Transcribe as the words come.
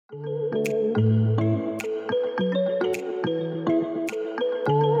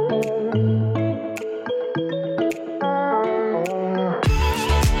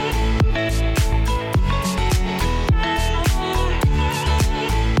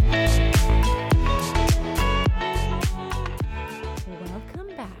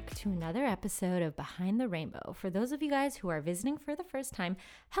episode of Behind the Rainbow. For those of you guys who are visiting for the first time,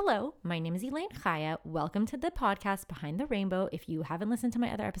 hello, my name is Elaine Chaya. Welcome to the podcast Behind the Rainbow. If you haven't listened to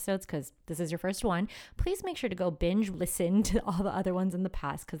my other episodes, because this is your first one, please make sure to go binge listen to all the other ones in the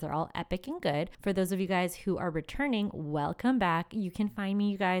past because they're all epic and good. For those of you guys who are returning, welcome back. You can find me,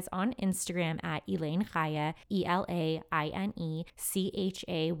 you guys, on Instagram at Elaine Chaya, ELAINECHAYA.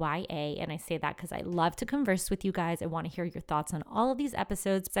 And I say that because I love to converse with you guys. I want to hear your thoughts on all of these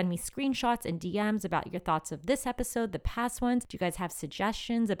episodes. Send me screenshots and DMs about your thoughts of this episode, the past ones. Do you guys have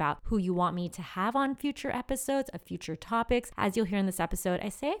suggestions about who you want me to have on future episodes, of future topics? As you'll hear in this episode, I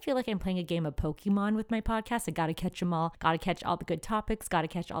feel like I'm playing a game of Pokemon with my podcast. I got to catch them all, got to catch all the good topics, got to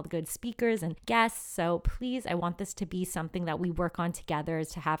catch all the good speakers and guests. So please, I want this to be something that we work on together, is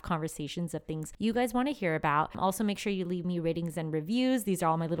to have conversations of things you guys want to hear about. Also, make sure you leave me ratings and reviews. These are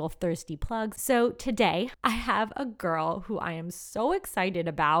all my little thirsty plugs. So today I have a girl who I am so excited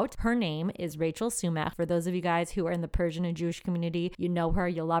about. Her name is Rachel Sumach. For those of you guys who are in the Persian and Jewish community, you know her,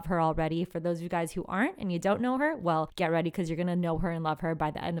 you love her already. For those of you guys who aren't and you don't know her, well, get ready because you're going to know her and love her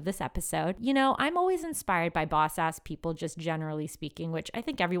by the end of this episode. You know, I'm always inspired by boss-ass people, just generally speaking, which I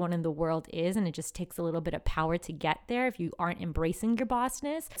think everyone in the world is, and it just takes a little bit of power to get there if you aren't embracing your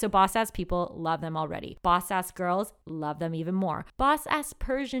bossness. So boss-ass people, love them already. Boss-ass girls, love them even more. Boss-ass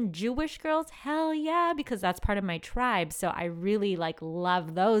Persian Jewish girls, hell yeah, because that's part of my tribe. So I really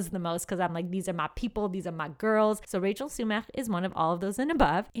love those the most because I'm like, these are my people, these are my girls. So Rachel Sumach is one of all of those and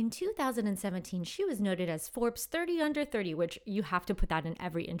above. In 2017, she was noted as Forbes 30 Under 30, which you have to put that in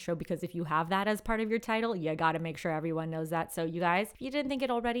every intro because if you have that as part of your title, you got to make sure everyone knows that. So you guys, if you didn't think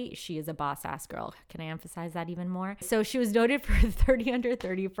it already, she is a boss ass girl. Can I emphasize that even more? So she was noted for 30 Under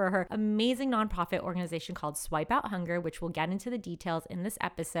 30 for her amazing nonprofit organization called Swipe Out Hunger, which we'll get into the details in this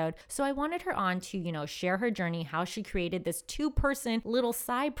episode. So I wanted her on to, share her journey, how she created this 2-person little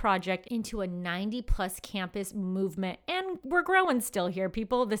side project into a 90+ campus movement. And we're growing still here,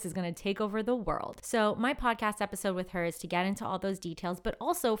 people. This is going to take over the world. So my podcast episode with her is to get into all those details, but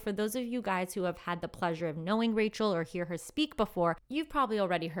also for those of you guys who have had the pleasure of knowing Rachel or hear her speak before, you've probably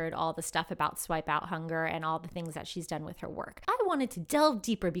already heard all the stuff about Swipe Out Hunger and all the things that she's done with her work. I wanted to delve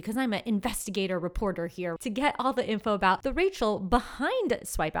deeper because I'm an investigator reporter here to get all the info about the Rachel behind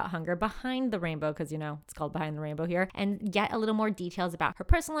Swipe Out Hunger, behind the rainbow, because it's called Behind the Rainbow here, and get a little more details about her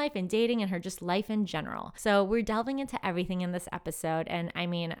personal life and dating and her just life in general. So we're delving into everything in this episode. And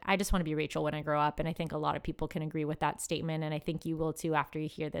I just want to be Rachel when I grow up. And I think a lot of people can agree with that statement. And I think you will too after you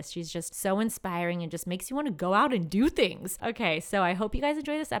hear this. She's just so inspiring and just makes you want to go out and do things. Okay, so I hope you guys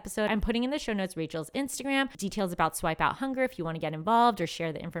enjoy this episode. I'm putting in the show notes Rachel's Instagram, details about Swipe Out Hunger if you want to get involved or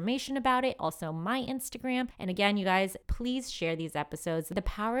share the information about it. Also my Instagram. And again, you guys, please share these episodes. The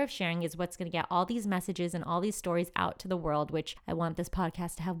power of sharing is what's going to get all these messages and all these stories out to the world, which I want this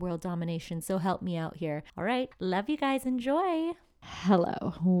podcast to have world domination. So help me out here. All right. Love you guys. Enjoy.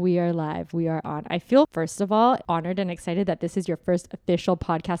 Hello, we are live. We are on. I feel, first of all, honored and excited that this is your first official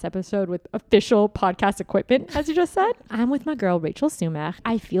podcast episode with official podcast equipment, as you just said. I'm with my girl, Rachel Sumach.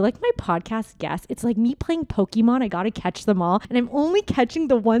 I feel like my podcast guests, it's like me playing Pokemon. I got to catch them all. And I'm only catching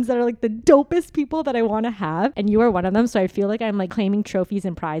the ones that are like the dopest people that I want to have. And you are one of them. So I feel like I'm like claiming trophies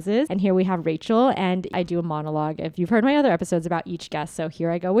and prizes. And here we have Rachel, and I do a monologue if you've heard my other episodes about each guest. So here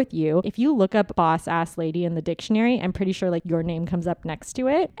I go with you. If you look up boss ass lady in the dictionary, I'm pretty sure like your name comes up next to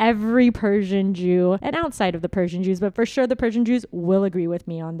it. Every Persian Jew, and outside of the Persian Jews, but for sure the Persian Jews will agree with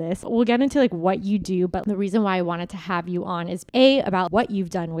me on this. We'll get into like what you do, but the reason why I wanted to have you on is about what you've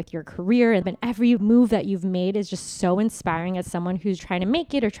done with your career, and every move that you've made is just so inspiring as someone who's trying to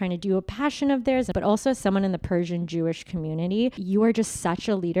make it or trying to do a passion of theirs, but also as someone in the Persian Jewish community. You are just such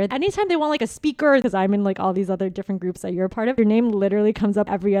a leader. Anytime they want like a speaker, because I'm in like all these other different groups that you're a part of, your name literally comes up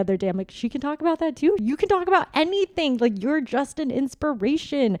every other day. I'm like, she can talk about that too. You can talk about anything. Like, you're just an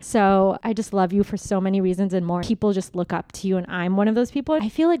inspiration. So I just love you for so many reasons and more. People just look up to you, and I'm one of those people. I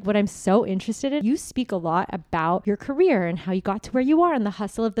feel like what I'm so interested in, you speak a lot about your career and how you got to where you are in the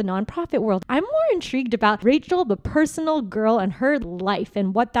hustle of the nonprofit world. I'm more intrigued about Rachel, the personal girl, and her life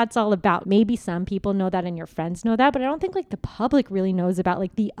and what that's all about. Maybe some people know that and your friends know that, but I don't think like the public really knows about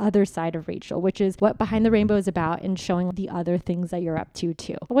like the other side of Rachel, which is what Behind the Rainbow is about, and showing the other things that you're up to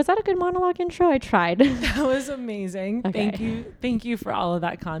too. Was that a good monologue intro? I tried. That was amazing. Okay. Thank you for all of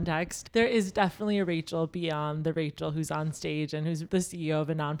that context. There is definitely a Rachel beyond the Rachel who's on stage and who's the CEO of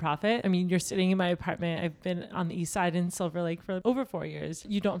a nonprofit. I mean, you're sitting in my apartment. I've been on the east side in Silver Lake for over 4 years.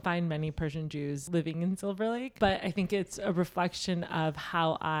 You don't find many Persian Jews living in Silver Lake, but I think it's a reflection of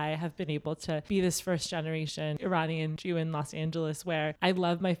how I have been able to be this first generation Iranian Jew in Los Angeles, where I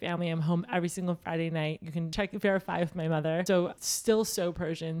love my family. I'm home every single Friday night. You can verify with my mother. So still so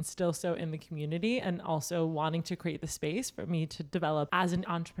Persian, still so in the community, and also wanting to create the space for me to develop as an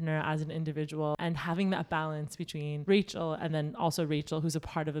entrepreneur, as an individual, and having that balance between Rachel and then also Rachel, who's a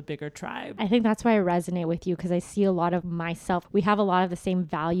part of a bigger tribe. I think that's why I resonate with you, because I see a lot of myself. We have a lot of the same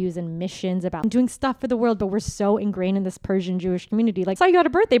values and missions about doing stuff for the world, but we're so ingrained in this Persian Jewish community. Like, I saw you at a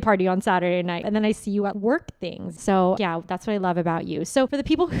birthday party on Saturday night, and then I see you at work things. So yeah, that's what I love about you. So for the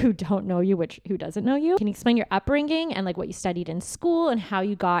people who don't know you, who doesn't know you, can you explain your upbringing and like what you studied in school and how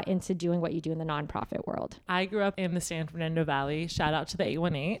you got into doing what you do in the nonprofit world? I grew up in the San Fernando Valley. Shout out to the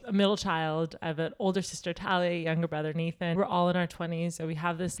 818. A middle child. I have an older sister, Tally, younger brother, Nathan. We're all in our 20s. So we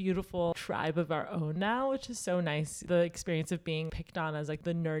have this beautiful tribe of our own now, which is so nice. The experience of being picked on as like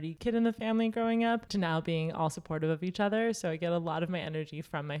the nerdy kid in the family growing up to now being all supportive of each other. So I get a lot of my energy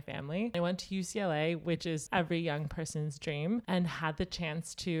from my family. I went to UCLA, which is every young person's dream, and had the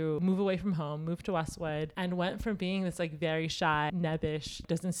chance to move away from home, move to Westwood, and went from being this like very shy, nebbish,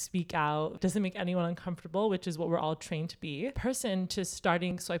 doesn't speak out, doesn't make anyone uncomfortable, which is what we're all trained to be, person to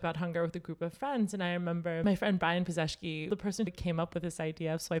starting Swipe Out Hunger with a group of friends. And I remember my friend Brian Pazeshki, the person who came up with this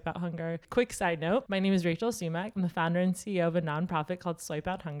idea of Swipe Out Hunger. Quick side note, my name is Rachel Sumac. I'm the founder and CEO of a nonprofit called Swipe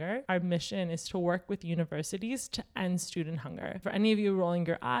Out Hunger. Our mission is to work with universities to end student hunger. For any of you rolling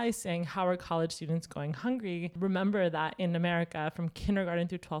your eyes saying, how are college students going hungry? Remember that in America, from kindergarten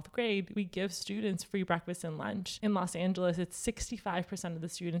through 12th grade, we give students free breakfast and lunch. In Los Angeles, it's 65% of the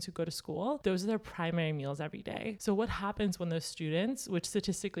students who go to school. Those are their primary meals every day. So what happens when those students, which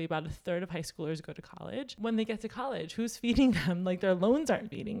statistically about a third of high schoolers go to college, when they get to college, who's feeding them? Like, their loans aren't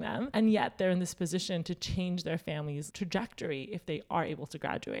feeding them. And yet they're in this position to change their family's trajectory if they are able to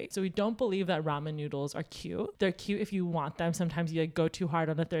graduate. So we don't believe that ramen noodles are cute. They're cute if you want them. Sometimes you like go too hard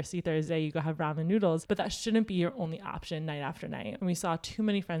on a thirsty Thursday, you go have ramen noodles, but that shouldn't be your only option night after night. And we saw too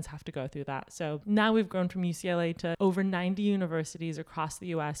many friends have to go through that. So now we've grown from UCLA to over 90 universities across the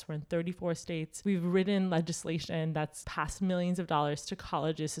US. We're in 34 states. We've written legislation that's passed millions of dollars to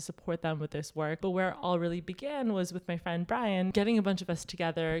colleges to support them with this work. But where it all really began was with my friend Brian, getting a bunch of us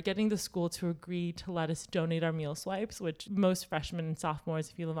together, getting the school to agree to let us donate our meal swipes, which most freshmen and sophomores,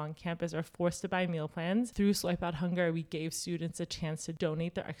 if you live on campus, are forced to buy meal plans. Through Swipe Out Hunger, we gave students a chance to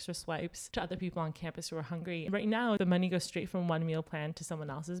donate their extra swipes to other people on campus who are hungry. Right now, the money goes straight from one meal plan to someone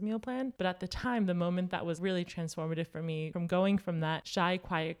else's meal plan. But at the time, the moment that was really transformative for me, from going from that shy,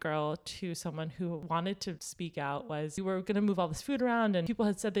 quiet girl to someone who wanted to speak out, was we were going to move all this food around, and people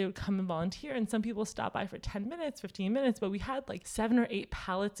had said they would come and volunteer, and some people stopped by for 10 minutes, 15 minutes, but we had like 7 or 8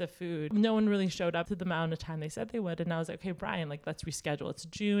 pallets of food. No one really showed up to the amount of time they said they would. And I was like, okay, Brian, like, let's reschedule. It's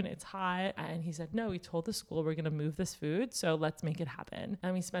June, it's hot. And he said, no, we told the school we're going to move this food, so let's make it happen.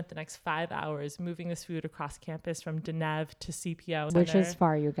 And we spent the next 5 hours moving this food across campus from Denev to CPO. Which is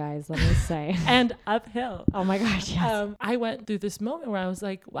far, you guys, let me say. And uphill. Oh my gosh, yes. I went through this moment where I was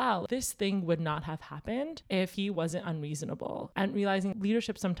like, wow, this thing would not have happened if he wasn't unreasonable. And realizing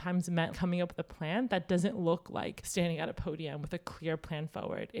leadership sometimes meant coming up with a plan that doesn't look like standing at a podium with a clear plan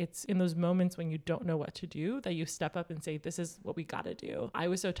forward. It's in those moments when you don't know what to do that you step up and say, this is what we got to do. I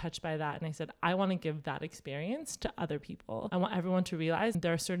was so touched by that. And I said, I want to give that experience to other people. I want everyone to realize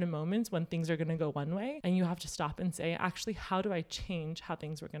there are certain moments when things are going to go one way, and you have to stop and say, actually, how do I change how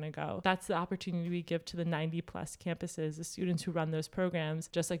things were going to go? That's the opportunity we give to the 90 plus campuses, the students who run those programs,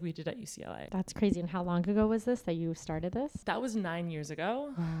 just like we did at UCLA. That's crazy. And how long ago was this that you started this? That was 9 years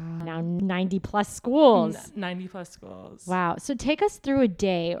ago. Wow. Now 90 plus schools. 90 plus schools. Wow. So take us through a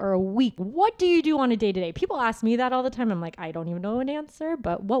day or a week. What do you do on a day to day? People ask me that all the time. I'm like, I don't even know an answer,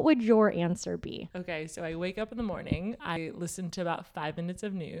 but what would your answer be? Okay. So I wake up in the morning. I listen to about 5 minutes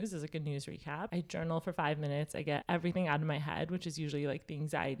of news as like a news recap. I journal for 5 minutes. I get everything out of my head, which is usually like the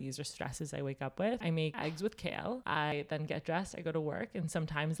anxieties or stresses I wake up with. I make eggs with kale. I then get dressed. I go to work. And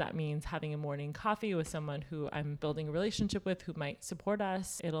sometimes that means having a morning coffee with someone who I'm building a relationship with who might support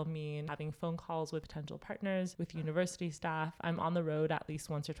us. It'll mean having phone calls with potential partners, with university staff. I'm on the road at least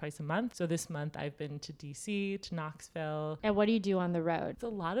once or twice a month. So this month I've been to DC, to Knoxville. And what do you do on the road? It's a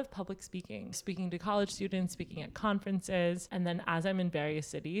lot of public speaking to college students, speaking at conferences. And then as I'm in various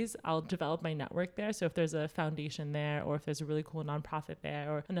cities, I'll develop my network there. So if there's a foundation there, or if there's a really cool nonprofit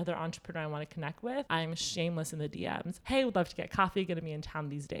there, or another entrepreneur I want to connect with, I'm shameless in the DMs. Hey, would love to get coffee, going to be in town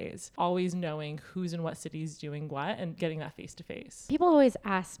these days. Always knowing who's in what cities doing what. what and getting that face to face. People always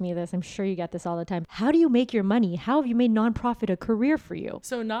ask me this. I'm sure you get this all the time. How do you make your money? How have you made nonprofit a career for you?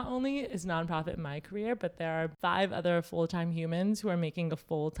 So not only is nonprofit my career, but there are 5 other full-time humans who are making a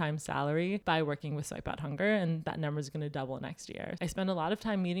full-time salary by working with Swipe Out Hunger, and that number is going to double next year. I spend a lot of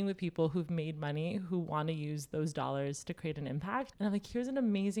time meeting with people who've made money who want to use those dollars to create an impact. And I'm like, here's an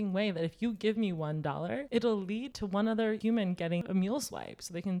amazing way that if you give me $1, it'll lead to one other human getting a meal swipe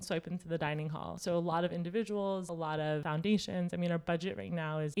so they can swipe into the dining hall. So a lot of individuals, a lot of foundations. I mean, our budget right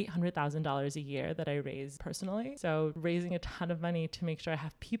now is $800,000 a year that I raise personally. So raising a ton of money to make sure I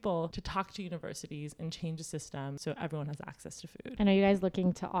have people to talk to universities and change the system so everyone has access to food. I know you guys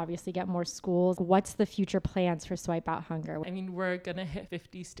looking to obviously get more schools. What's the future plans for Swipe Out Hunger? I mean, we're going to hit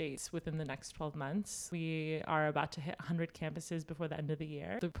 50 states within the next 12 months. We are about to hit 100 campuses before the end of the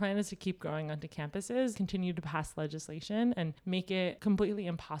year. The plan is to keep growing onto campuses, continue to pass legislation, and make it completely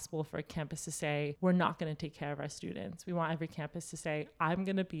impossible for a campus to say, we're not going to take care of our students. We want every campus to say, I'm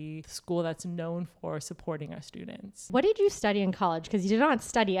going to be the school that's known for supporting our students. What did you study in college? Because you did not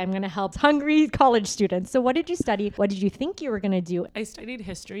study, I'm going to help hungry college students. So what did you study? What did you think you were going to do? I studied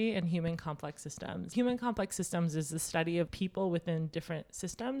history and human complex systems. Human complex systems is the study of people within different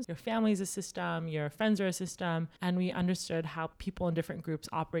systems. Your family's a system, your friends are a system, and we understood how people in different groups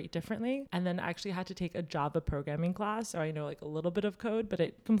operate differently. And then I actually had to take a Java programming class, so I know like a little bit of code, but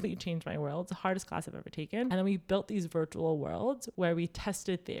it completely changed my world. It's the hardest class I've ever taken. And then we built these virtual worlds where we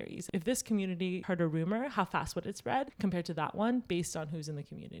tested theories. If this community heard a rumor, how fast would it spread compared to that one based on who's in the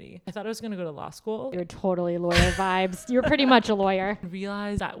community? I thought I was going to go to law school. You're totally lawyer vibes. You're pretty much a lawyer.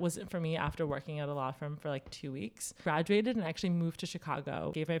 Realized that wasn't for me after working at a law firm for like 2 weeks. Graduated and actually moved to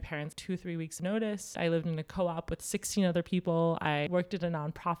Chicago. Gave my parents 2-3 weeks notice. I lived in a co-op with 16 other people. I worked at a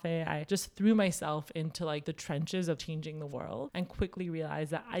nonprofit. I just threw myself into like the trenches of changing the world and quickly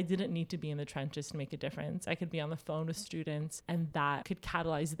realized that I didn't need to be in the trenches to make a difference. I could be on the phone with students and that could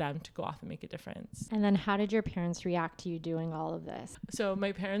catalyze them to go off and make a difference. And then how did your parents react to you doing all of this? So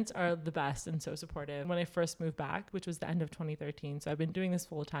my parents are the best and so supportive. When I first moved back, which was the end of 2013, so I've been doing this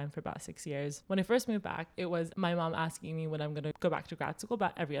full time for about 6 years. When I first moved back, it was my mom asking me when I'm going to go back to grad school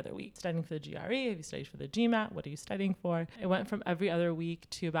about every other week. Studying for the GRE, have you studied for the GMAT? What are you studying for? It went from every other week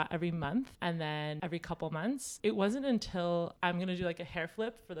to about every month and then every couple months. It wasn't until I'm going to do like a hair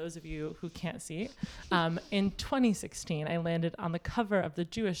flip for those of you who can't see. In 2016, I landed on the cover of the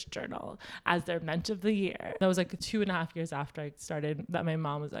Jewish Journal as their Mensch of the Year. That was like 2.5 years after I started that my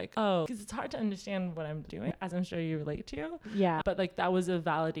mom was like, oh, because it's hard to understand what I'm doing, as I'm sure you relate to. Yeah. But like that was a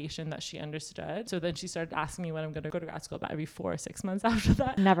validation that she understood. So then she started asking me when I'm going to go to grad school about every 4 or 6 months after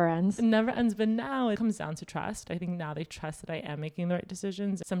that. Never ends. It never ends. But now it comes down to trust. I think now they trust that I am making the right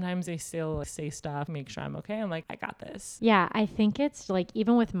decisions. Sometimes they still like, say stuff, make sure I'm okay. I'm like, I got this. Yeah, I think it's like,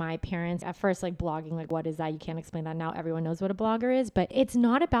 even with my parents, at first, like blogging, like, what is that? You can't explain that. Now everyone knows what a blogger is, but it's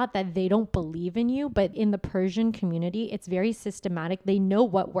not about that they don't believe in you, but in the Persian community, it's very systematic. They know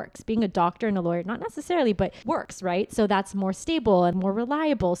what works. Being a doctor and a lawyer, not necessarily, but works, right? So that's more stable and more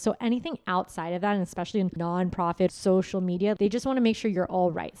reliable. So anything outside of that, and especially in nonprofit, social media, they just want to make sure you're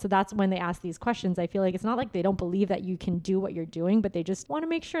all right. So that's when they ask these questions. I feel like it's not like they don't believe that you can do what you're doing, but they just want to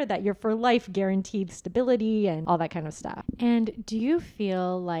make sure that you're for life guaranteed stability and all that kind of stuff. And do you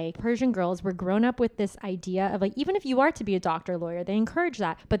feel like Persian girls were grown up with this idea of like, even if you are to be a doctor, lawyer, they encourage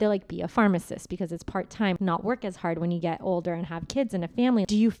that, but they're like, be a pharmacist because it's part-time, not work as hard when you get older and have kids and a family.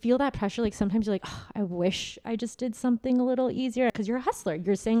 Do you feel that pressure? Like sometimes you're like, oh, I wish I just did something a little easier, because you're a hustler.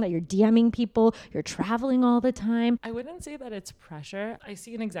 You're saying that you're DMing people, you're traveling all the time. I wouldn't say that it's pressure. I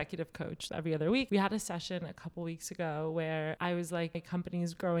see an executive coach every other week. We had a session a couple weeks ago where I was like, my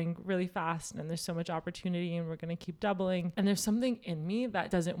company's growing really fast and there's so much opportunity and we're going to keep doubling. And there's something in me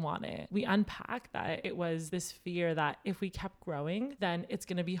that doesn't want it. We unpacked that it was this fear that if we kept growing, then it's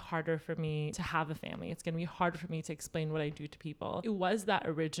going to be harder for me to have a family. It's going to be harder for me to explain what I do to people. It was that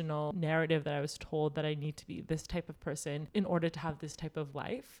original narrative that I was told that I need to be this type of person in order to have this type of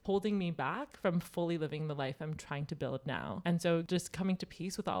life, holding me back from fully living the life I'm trying to build now. And so just coming to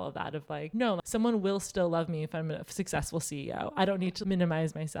peace with all of that of like, no, someone will still love me if I'm a successful CEO. I don't need to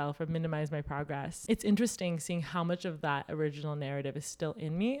minimize myself or minimize my progress. It's interesting seeing how much of that original narrative is still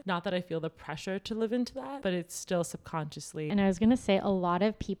in me. Not that I feel the pressure to live into that, but it's still subconsciously. And I was going to say, a lot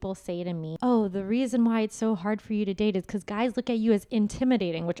of people say to me, oh, the reason why it's so hard for you to date is because guys look at you as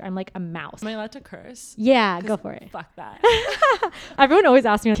intimidating, which I'm like a mouse. Am I allowed to curse? Yeah, go for it. Fuck that. Everyone always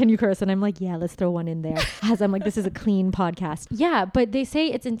asks me, can you curse? And I'm like, yeah, let's throw one in there. As I'm like, this is a clean podcast. Yeah, but they say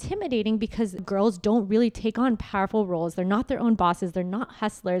it's intimidating because girls don't really take on powerful roles. They're not their own bosses. They're not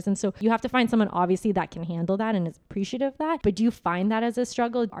hustlers. And so you have to find someone obviously that can handle that and is appreciative of that. But do you find that as a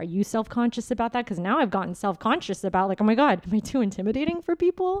struggle? Are you self-conscious about that? Because now now I've gotten self-conscious about like, oh my God, am I too intimidating for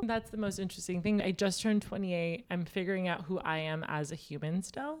people? That's the most interesting thing. I just turned 28. I'm figuring out who I am as a human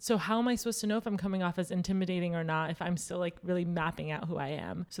still. So how am I supposed to know if I'm coming off as intimidating or not if I'm still like really mapping out who I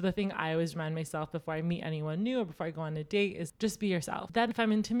am? So the thing I always remind myself before I meet anyone new or before I go on a date is just be yourself. That if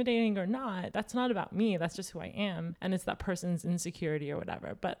I'm intimidating or not, that's not about me. That's just who I am. And it's that person's insecurity or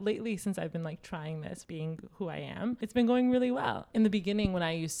whatever. But lately, since I've been like trying this, being who I am, it's been going really well. In the beginning, when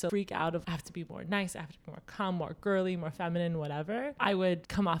I used to freak out of I have to be more nice, I have to be more calm, more girly, more feminine, whatever, I would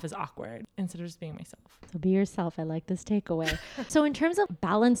come off as awkward instead of just being myself. So be yourself. I like this takeaway. So in terms of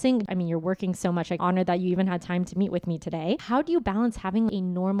balancing, I mean, you're working so much. I honor that you even had time to meet with me today. How do you balance having a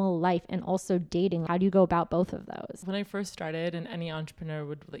normal life and also dating? How do you go about both of those? When I first started, and any entrepreneur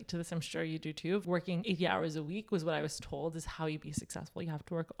would relate to this, I'm sure you do too, working 80 hours a week was what I was told is how you be successful. You have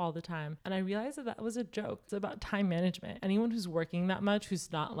to work all the time. And I realized that that was a joke. It's about time management. Anyone who's working that much,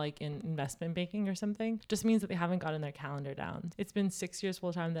 who's not like in investment banking or something, just means that they haven't gotten their calendar down. It's been 6 years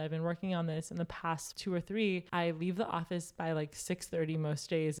full time that I've been working on this. In the past 2 or 3, I leave the office by like 6:30 most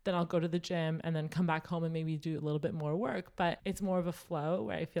days. Then I'll go to the gym and then come back home and maybe do a little bit more work. But it's more of a flow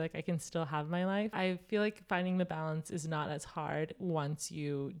where I feel like I can still have my life. I feel like finding the balance is not as hard once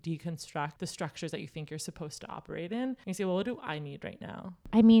you deconstruct the structures that you think you're supposed to operate in. And you say, well, what do I need right now?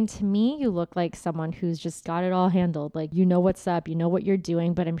 I mean, to me, you look like someone who's just got it all handled. Like, you know what's up, you know what you're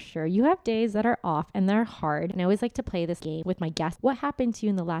doing, but I'm sure you have days that are off and they're hard. And I always like to play this game with my guests. What happened to you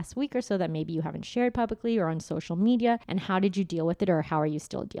in the last week or so that maybe you haven't shared publicly or on social media? And how did you deal with it, or how are you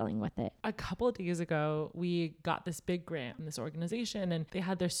still dealing with it? A couple of days ago, we got this big grant from this organization, and they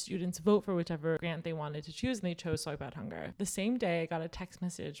had their students vote for whichever grant they wanted to choose, and they chose Swipe Out Hunger. The same day, I got a text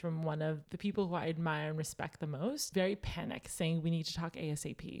message from one of the people who I admire and respect the most, very panicked, saying we need to talk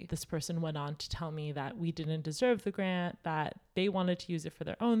ASAP. This person went on to tell me that we didn't deserve the grant, that they wanted to use it for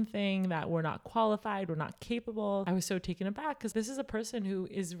their own thing, that we're not qualified, we're not capable. I was so taken aback because this is a person who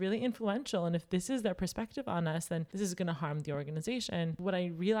is really influential. And if this is their perspective on us, then this is going to harm the organization. What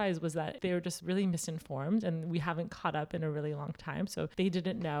I realized was that they were just really misinformed, and we haven't caught up in a really long time. So they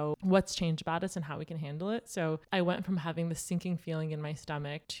didn't know what's changed about us and how we can handle it. So I went from having this sinking feeling in my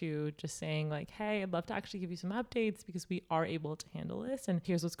stomach to just saying like, hey, I'd love to actually give you some updates because we are able to handle this. And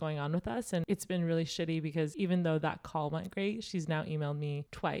here's what's going on with us. And it's been really shitty because even though that call went great, she's now emailed me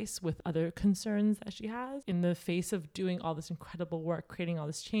twice with other concerns that she has. In the face of doing all this incredible work, creating all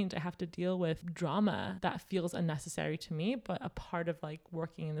this change, I have to deal with drama that feels unnecessary to me. But a part of like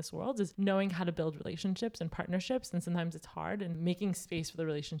working in this world is knowing how to build relationships and partnerships. And sometimes it's hard, and making space for the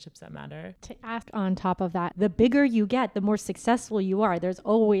relationships that matter. To ask on top of that, the bigger you get, the more successful you are. There's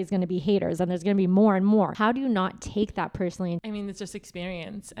always going to be haters, and there's going to be more and more. How do you not take that personally? I mean, it's just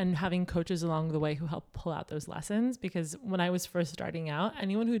experience and having coaches along the way who help pull out those lessons. Because when I was first starting out,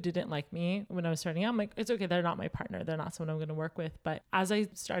 anyone who didn't like me when I was starting out, I'm like, it's okay, they're not my partner, they're not someone I'm going to work with. But as I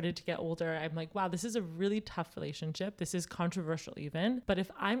started to get older, I'm like, wow, this is a really tough relationship. This is controversial even. But if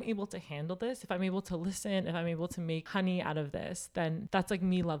I'm able to handle this, if I'm able to listen, if I'm able to make honey out of this, then that's like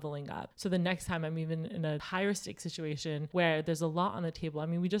me leveling up. So the next time I'm even in a higher stake situation where there's a lot on the table. I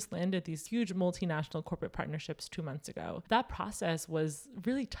mean, we just landed these huge multinational corporate partnerships 2 months ago. That process was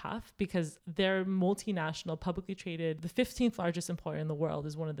really tough because they're multinational, publicly traded. The 15th largest employer in the world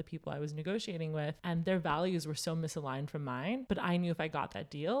is one of the people I was negotiating with, and their values were so misaligned from mine. But I knew if I got that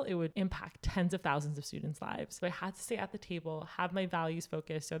deal, it would impact tens of thousands of students' lives. So I had to stay at the table, have my values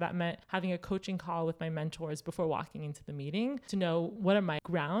focused. So that meant having a coaching call with my mentors before walking into the meeting to know what are my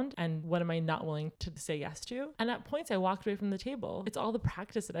ground and what am I not willing to say yes to. And at points I walked away from the table. It's all the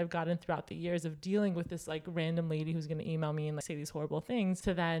practice that I've gotten throughout the years of dealing with this like random lady who's going to email me and like say these horrible things,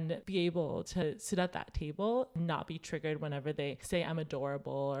 to then be able to sit at that table and not be triggered whenever they say I'm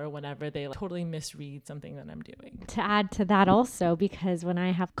adorable or whenever they like totally misread something that I'm doing. To add to that also, because when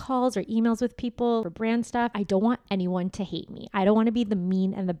I have calls or emails with people for brand stuff, I don't want anyone to hate me. I don't want to be the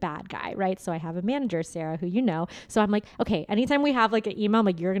mean and the bad guy, right? So I have a manager, Sarah, who you know. So I'm like, okay, anytime we have like an email, I'm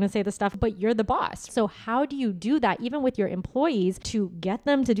like, you're going to say the stuff, but you're the boss. So how do you do that even with your employees to get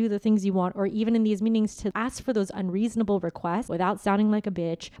them to do the things you want, or even in these meetings to ask for those unreasonable requests without sounding like a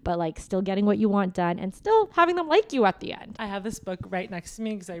bitch, but like still getting what you want done and still having them like you at the end? I have this book right next to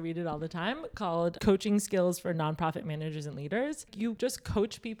me because I read it all the time called Coaching Skills for Nonprofit Managers and Leaders. You just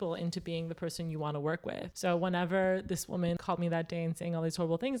coach people into being the person you want to work with. So whenever this woman called me that day and saying all these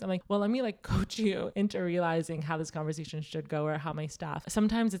horrible things, I'm like, well, let me like coach you into realizing how this conversation should go, or how my staff.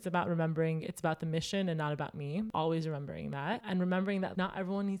 Sometimes it's about remembering it's about the mission and not about me. Always remembering that, and remembering that not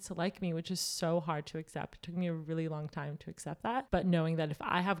everyone needs to like me, which is so hard to accept. It took me a really long time to accept that. But knowing that if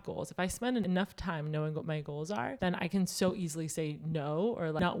I have goals, if I spend enough time knowing what my goals are, then I can so easily say no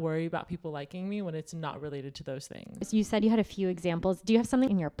or like not worry about people liking me when it's not related to those things. So you said you had a few examples. Do you have something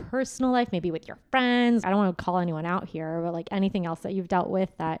in your personal life, maybe with your friends? I don't want to call anyone out here, but like anything else that you've dealt with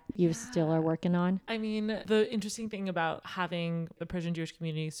that you still are working on? I mean, the interesting thing about having the Persian Jewish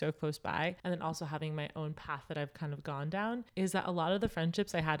community so close by and then also having my own path that I've kind of gone down is that a lot of the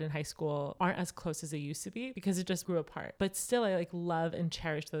friendships I had in high school aren't as close as they used to be because it just grew apart. But still, I like love and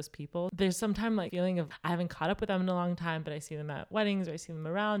cherish those people. There's sometimes like feeling of I haven't caught up with them in a long time, but I see them at weddings or I see them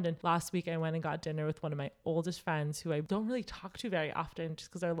around. And last week I went and got dinner with one of my oldest friends who I don't really talk to very often just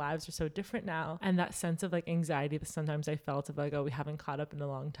because our lives are so different now. And that sense of like anxiety that sometimes I felt of like, oh, we haven't caught up in a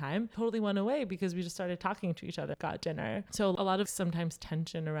long time totally went away because we just started talking to each other, got dinner. So a lot of sometimes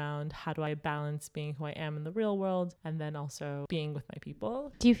tension around how do I balance being who I am in the real world and then also being with my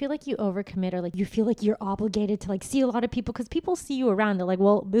people. Do you feel like you overcommit or like you feel like you're obligated to like see a lot of people? Because people see you around. They're like,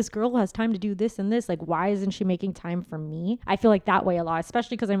 well, this girl has time to do this and this. Like, why isn't she making time for me? I feel like that way a lot,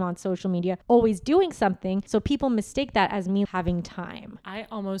 especially because I'm on social media, always doing something. So people mistake that as me having time. I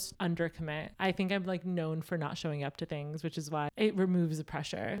almost undercommit. I think I'm like known for not showing up to things, which is why it removes the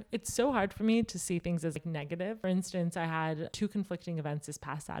pressure. It's so hard for me to see things as like negative. For instance, I had 2 conflicting events this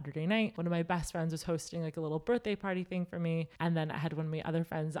past Saturday night. One of my best friends was hosting like a little birthday party thing for me. And then I had one of my other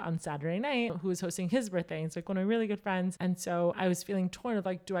friends on Saturday night who was hosting his birthday. And it's like one of my really good friends. And so I was feeling torn of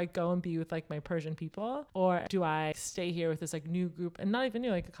like, do I go and be with like my Persian people or do I stay here with this like new group and not even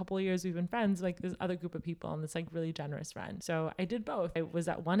new, like a couple of years we've been friends, like this other group of people and this like really generous friend. So I did both. I was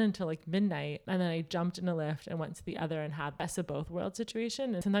at one until like midnight and then I jumped in a lift and went to the other and had best of both worlds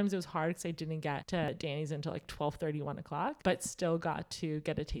situation. And sometimes it was hard because I didn't get to Danny's until like 12:30, 1 o'clock, but still got to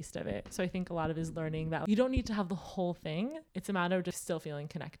get a taste of it. So I think a lot of it is learning that you don't need to have the whole thing. It's a matter of just still feeling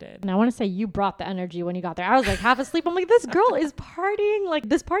connected. And I want to say you brought the energy when you got there. I was like half asleep. I'm like, this girl is partying. Like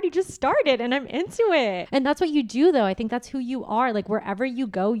this party just started and I'm into it. And that's what you do though. I think that's who you are. Like wherever you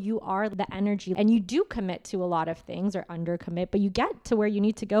go, you are the energy and you do commit to a lot of things or undercommit, but you get to where you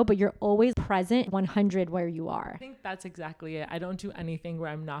need to go, but you're always present 100 where you are. I think that's exactly it. I don't do anything where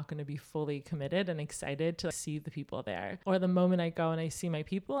I'm not going to be fully committed and excited to see the people there. Or the moment I go and I see my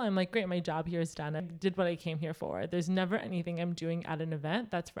people, I'm like, great, my job here is done. I did what I came here for. There's never anything I'm doing at an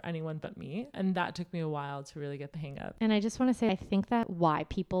event that's for anyone but me. And that took me a while to really get the hang of. And I just want to say, I think that why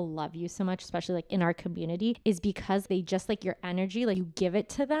people love you so much, especially like in our community, is because they just like your energy, like you give it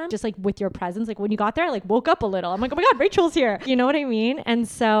to them, just like with your presence. Like when you got there, I like woke up a little. I'm like, oh my God, Rachel's here. You know what I mean? And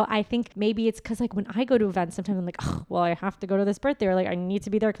so I think maybe it's because like when I go to events, sometimes I'm like, oh, well, I have to go to this birthday or like I need to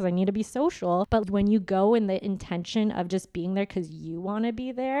be there because I need to be social. But when you go in the intention of just being there because you want to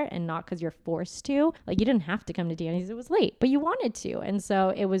be there and not because you're forced to, like you didn't have to come to Danny's, it was late, but you wanted to. And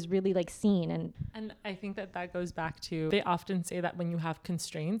so it was really like seen. And I think that goes back to, they often say that when you have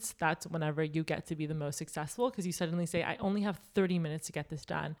constraints, that's whenever you get to be the most successful because you suddenly say, I only have 30 minutes to get this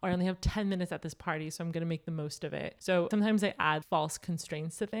done, or I only have 10 minutes at this party, so I'm going to make the most of it. So sometimes I add false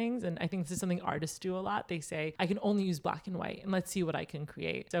constraints to things. And I think this is something artists do a lot. They say, I can only use black and white and let's see what I can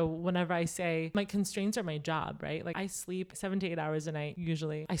create. So whenever I say my constraints are my job, right? Like I sleep 7 to 8 hours a night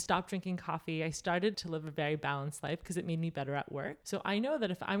usually. I stopped drinking coffee. I started to live a very balanced life because it made me better at work. So I know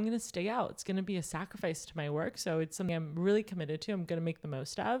that if I'm going to stay out, it's going to be a sacrifice to my work. So it's something I'm really committed to. I'm going to make the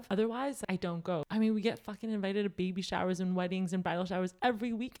most of. Otherwise, I don't go. I mean, we get fucking invited to baby showers and weddings and bridal showers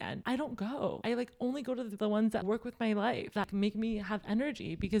every weekend. I don't go. I like only go to the ones that work with my life, that make me have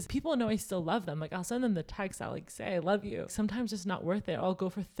energy because people know I still love them. Like I'll send them the text. I'll like say, I love you. Sometimes it's not worth it. I'll go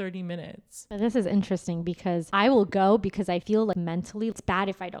for 30 minutes. But this is interesting because I will go because I feel like mentally it's bad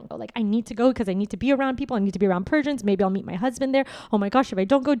if I don't go. Like I need to go because I need to be around people. I need to be around Persians. Maybe I'll meet my husband there. Oh my gosh, if I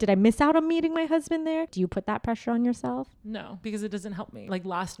don't go, did I miss out on meeting my husband there? Do you put that pressure on yourself? No, because it doesn't help me. Like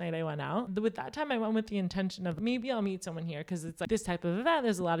last night I went out. With that time I went with the intention of maybe I'll meet someone here because it's like this type of event.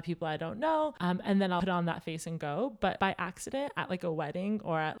 There's a lot of people I don't know. And then I'll put on that face and go. But by accident at like a wedding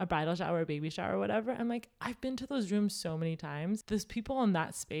or at a bridal shower or baby shower or whatever, I'm like, I've been to those rooms so many times. There's people in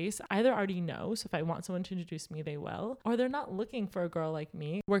that space either already know, so if I want someone to introduce me, they will, or they're not looking for a girl like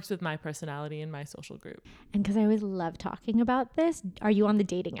me, works with my personality and my social group. And because I always love talking about this, are you on the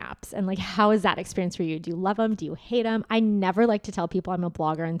dating apps? And like, how is that experience for you? Do you love them? Do you hate them? I never like to tell people I'm a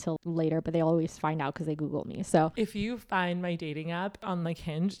blogger until later, but they always find out because they Google me. So if you find my dating app on like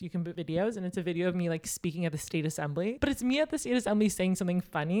Hinge, you can put videos and it's a video of me like speaking at the state assembly, but it's me at the state assembly saying something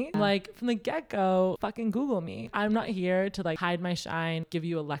funny. Like from the get-go, fucking Google me. I'm not here to like hide my shine, give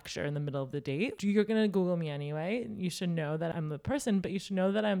you a lecture in the middle of the date. You're gonna Google me anyway. You should know that I'm the person, but you should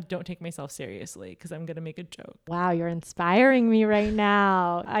know that I don't take myself seriously because I'm gonna make a joke. Wow, you're inspiring me right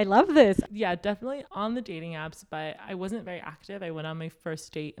now. I love this. Yeah, definitely on the dating apps, but I wasn't very active. I went on my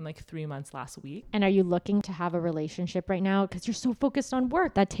first date in like 3 months last week. And are you looking challenging to have a relationship right now because you're so focused on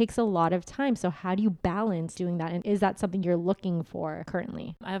work. That takes a lot of time. So how do you balance doing that? And is that something you're looking for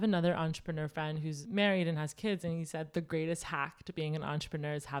currently? I have another entrepreneur friend who's married and has kids, and he said the greatest hack to being an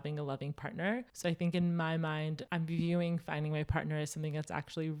entrepreneur is having a loving partner. So I think in my mind, I'm viewing finding my partner as something that's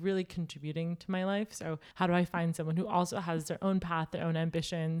actually really contributing to my life. So how do I find someone who also has their own path, their own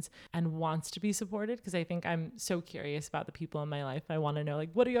ambitions, and wants to be supported? Because I think I'm so curious about the people in my life. I want to know, like,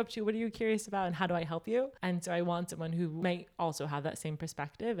 what are you up to? What are you curious about? And how do I help you? And so I want someone who might also have that same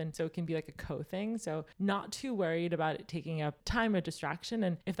perspective. And so it can be like a co-thing. So not too worried about it taking up time or distraction.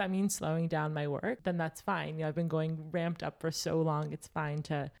 And if that means slowing down my work, then that's fine. You know, I've been going ramped up for so long. It's fine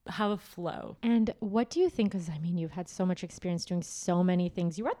to have a flow. And what do you think? Because I mean, you've had so much experience doing so many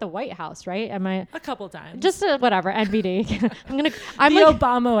things. You were at the White House, right? Am I? A couple times. Just whatever, NBD. I'm the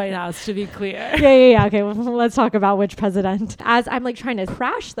Obama White House, to be clear. Yeah. Okay, well, let's talk about which president. As I'm like trying to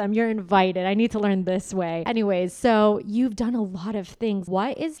crash them, you're invited. I need to learn this way. Anyways, so you've done a lot of things.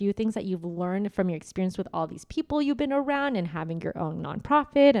 What is a few things that you've learned from your experience with all these people you've been around and having your own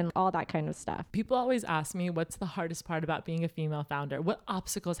nonprofit and all that kind of stuff? People always ask me, what's the hardest part about being a female founder? What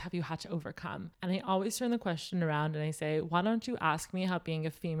obstacles have you had to overcome? And I always turn the question around and I say, why don't you ask me how being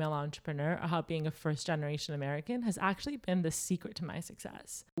a female entrepreneur or how being a first generation American has actually been the secret to my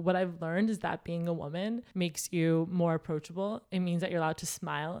success? What I've learned is that being a woman makes you more approachable. It means that you're allowed to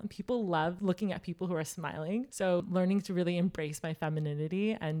smile, and people love looking at people who are smiling. So learning to really embrace my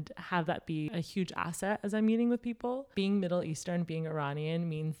femininity and have that be a huge asset as I'm meeting with people. Being Middle Eastern, being Iranian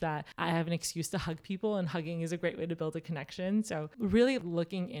means that I have an excuse to hug people, and hugging is a great way to build a connection. So really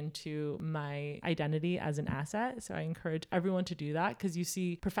looking into my identity as an asset. So I encourage everyone to do that, because you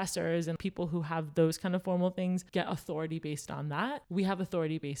see professors and people who have those kind of formal things get authority based on that. We have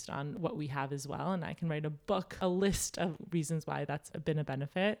authority based on what we have as well. And I can write a book, a list of reasons why that's been a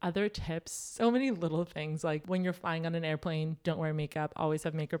benefit. Other tips, so many little things, like when you're flying on an airplane, don't wear makeup, always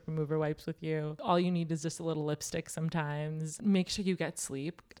have makeup remover wipes with you. All you need is just a little lipstick sometimes. Make sure you get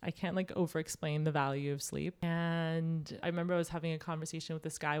sleep. I can't like over explain the value of sleep. And I remember I was having a conversation with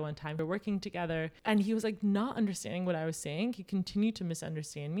this guy one time. We're working together and he was like not understanding what I was saying. He continued to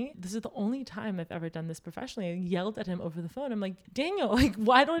misunderstand me. This is the only time I've ever done this professionally. I yelled at him over the phone. I'm like, Daniel, like,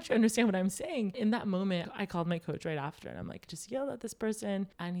 why don't you understand what I'm saying? In that moment, I called my coach right after and I'm like, just yelled at this person.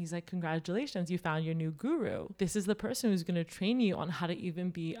 And he's like, congratulations, you found your new guru. This is the person who's going to train you on how to even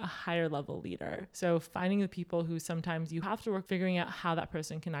be a higher level leader. So finding the people who sometimes you have to work figuring out how that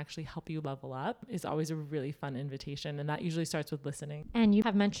person can actually help you level up is always a really fun invitation. And that usually starts with listening. And you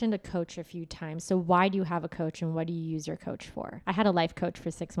have mentioned a coach a few times. So why do you have a coach and what do you use your coach for? I had a life coach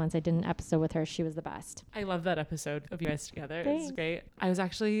for 6 months. I did an episode with her. She was the best. I love that episode of you guys together. Thanks. It's great. I was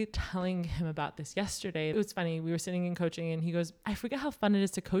actually telling him about this yesterday. It was funny. We were sitting in coaching and he goes, I forget how fun it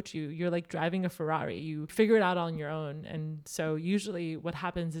is to coach you. You're like driving a Ferrari. You figure it out on your own. And so usually what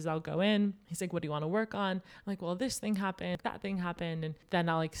happens is I'll go in. He's like, what do you want to work on? I'm like, well, this thing happened, that thing happened. And then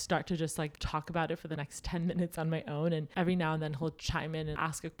I'll like start to just like talk about it for the next 10 minutes on my own. And every now and then he'll chime in and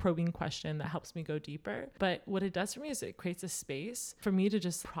ask a probing question that helps me go deeper. But what it does for me is it creates a space for me to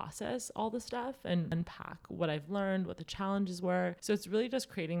just process all the stuff and unpack what I've learned, what the challenges were. So it's really just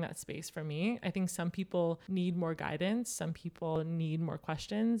creating that space for me. I think some people need more guidance. Some people need more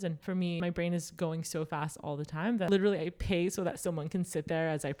questions. And for me, my brain is going so fast all the time that literally I pay so that someone can sit there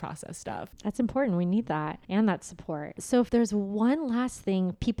as I process stuff. That's important. We need that and that support. So if there's one last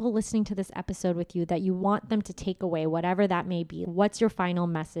thing, people listening to this episode with you that you want them to take away, whatever that may be, what's your final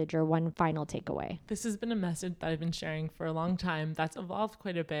message or one final takeaway? This has been a message that I've been sharing for a long time. That's evolved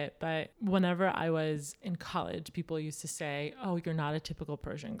quite a bit. But whenever I was in college, people used to say, oh, you're not a typical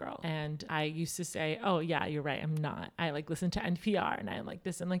Persian girl. And I used to say, oh yeah, you're right. I'm not. I like listen to NPR and I'm like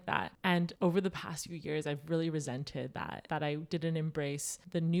this and like that. And over the past few years, I've really resented that I didn't embrace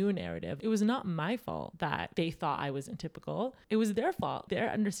the new narrative. It was not my fault that they thought I wasn't typical. It was their fault. Their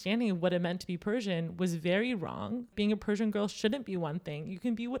understanding of what it meant to be Persian was very wrong. Being a Persian girl shouldn't be one thing. You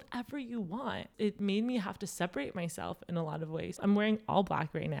can be whatever you want. It made me have to separate myself in a lot of ways. I'm wearing all black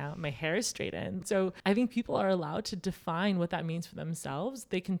right now. My hair is straightened. So I think people are allowed to define what that means for themselves.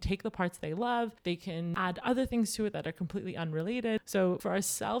 They can take the parts they love. They can add other things to it that are completely unrelated. So for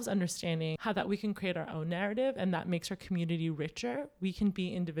ourselves, understanding how that we can create our own narrative and that makes our community richer. We can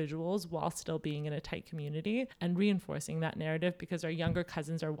be individuals while still being in a tight community and reinforcing that narrative because our younger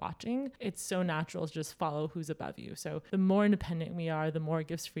cousins are watching. It's so natural to just follow who's above you. So the more independent we are, the more it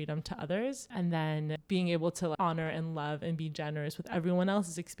gives freedom to others. And then being able to honor and love and be generous with everyone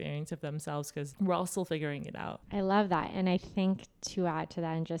else's experience of themselves because we're all still figuring it out. I love that. And I think to add to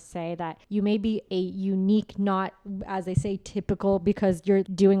that and just say that you may be a unique, not as they say typical because you're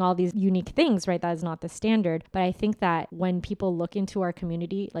doing all these unique things, right? That is not the standard. But I think that when people look into our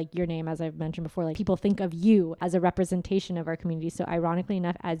community, like your name, as I've mentioned before, like people think of you as a representation of our community. So ironically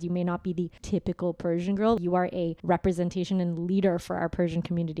enough, as you may not be the typical Persian girl, you are a representation and leader for our Persian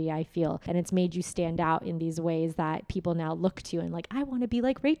community, I feel. And it's made you stand out in these ways that people now look to and like, I want to be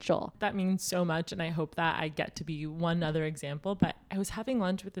like Rachel. That means so much. And I hope that I get to be one other example. But I was having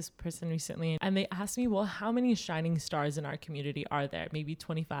lunch with this person recently and they asked me, well, how many shining stars in our community are there? Maybe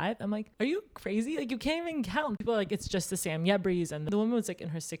 25? I'm like, are you crazy? Like, you can't even count. People are like, it's just the Sam Yebris. And the woman was like in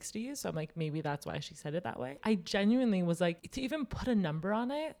her 60s. So I'm like, maybe that's why she said it that way. I genuinely was like, to even put a number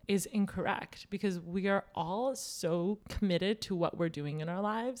on it is incorrect because we are all so committed to what we're doing in our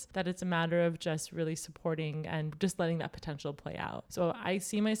lives that it's a matter of just really supporting and just letting that potential play out. So I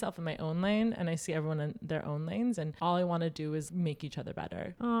see myself in my own lane and I see everyone in their own lanes. And all I want to do is make each other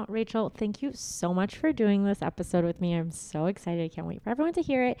better. Oh, Rachel, thank you so much for doing this episode with me. I'm so excited. I can't wait for everyone to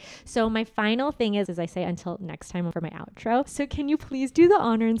hear it. So my final thing is, as I say, until next time for my outro. So can you please do the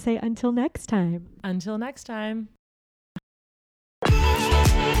honor and say until next time? Until next time.